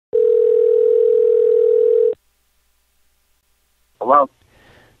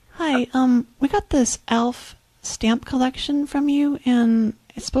Hi, we got this ALF Stamp Collection from you, and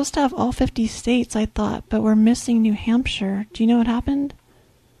it's supposed to have all 50 states, I thought, but we're missing New Hampshire. Do you know what happened?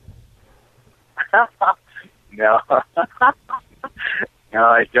 No. No,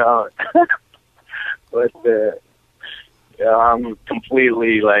 I don't. But I'm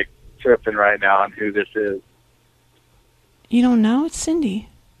completely, like, tripping right now on who this is. You don't know? It's Cindy.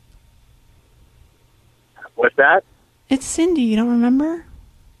 What's that? It's Cindy. You don't remember?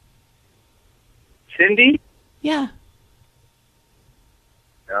 Cindy? Yeah.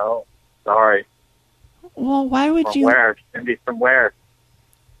 No, sorry. Well, why would From you... where? Cindy from where?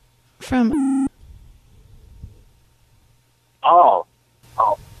 From... Oh,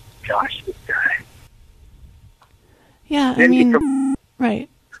 gosh, this guy. Yeah, Cindy I mean... from... Right.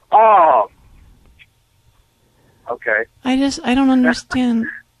 Oh! Okay. I don't understand...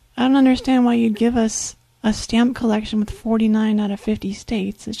 I don't understand why you'd give us a stamp collection with 49 out of 50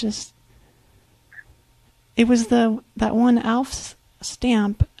 states. It's just... It was that one ALF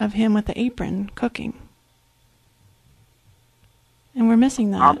stamp of him with the apron cooking. And we're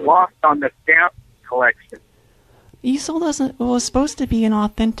missing that. I'm lost on the stamp collection. You sold us it was supposed to be an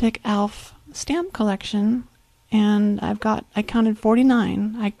authentic ALF stamp collection, and I counted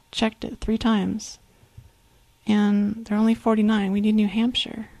 49. I checked it 3 times. And there are only 49. We need New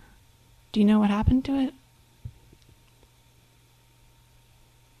Hampshire. Do you know what happened to it?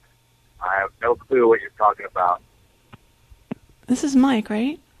 I have no clue what you're talking about. This is Mike,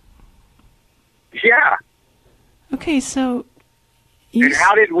 right? Yeah. Okay, so... And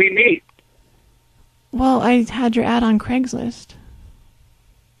how did we meet? Well, I had your ad on Craigslist.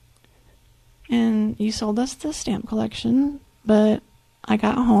 And you sold us the stamp collection, but I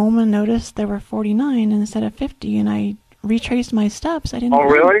got home and noticed there were 49 instead of 50, and I retraced my steps. I didn't... Oh,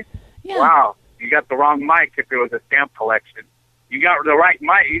 really? Yeah. Wow. You got the wrong mic if it was a stamp collection. You got the right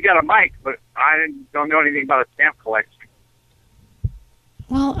mic. You got a mic, but I don't know anything about a stamp collection.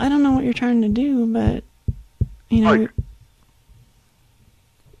 Well, I don't know what you're trying to do, but, you know...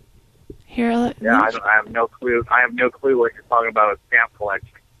 Here, I have no clue. I have no clue what you're talking about, a stamp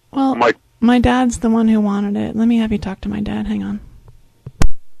collection. Well, my dad's the one who wanted it. Let me have you talk to my dad. Hang on.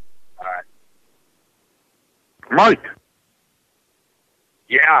 All right. Mike.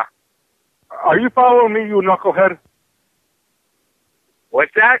 Yeah. Are you following me, you knucklehead?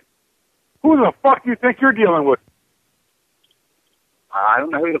 What's that? Who the fuck do you think you're dealing with? I don't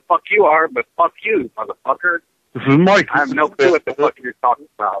know who the fuck you are, but fuck you, motherfucker. This is Mike. I have no clue what the fuck you're talking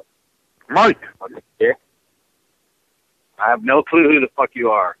about. Mike. Yeah. I have no clue who the fuck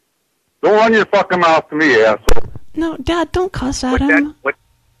you are. Don't run your fucking mouth to me, asshole. No, Dad, don't cuss at him.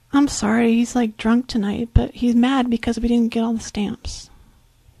 I'm sorry, he's like drunk tonight, but he's mad because we didn't get all the stamps.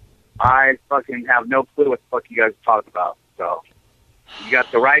 I fucking have no clue what the fuck you guys are talking about, so... You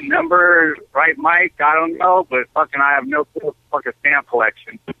got the right number, right mic, I don't know, but fucking I have no clue what the fuck a stamp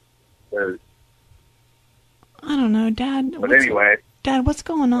collection is. I don't know, Dad. But anyway... Dad, what's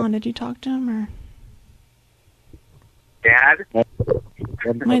going on? Did you talk to him, or...? Dad?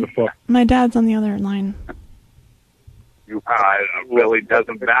 My dad's on the other line. It really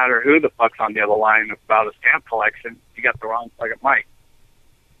doesn't matter who the fuck's on the other line about a stamp collection. You got the wrong fucking mic.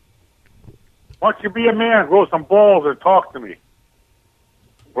 Why don't you be a man, grow some balls, and talk to me?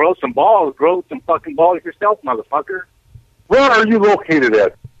 Grow some balls. Grow some fucking balls yourself, motherfucker. Where are you located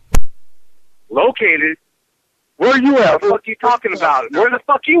at? Located? Where are you at? What the fuck are you talking about? Where the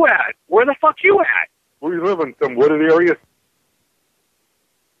fuck you at? Where the fuck you at? Where you live in some wooded area?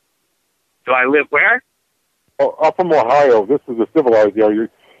 Do I live where? Oh, I'm from Ohio. This is a civilized area.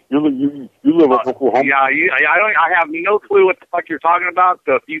 You live in Oklahoma. Yeah, I have no clue what the fuck you're talking about.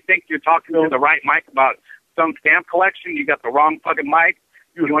 So if you think you're talking to the right mic about some stamp collection, you got the wrong fucking mic.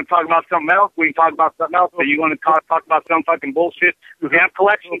 You want to talk about something else? We can talk about something else. But you want to talk about some fucking bullshit stamp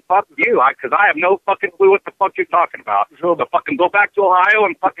collection? Fuck you, because I have no fucking clue what the fuck you're talking about. So fucking go back to Ohio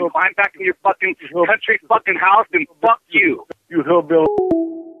and fucking climb back in your fucking country fucking house and fuck you. You hillbilly.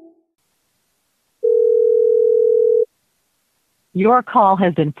 Your call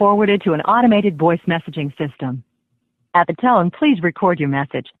has been forwarded to an automated voice messaging system. At the tone, please record your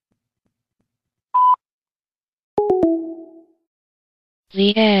message.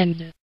 The end.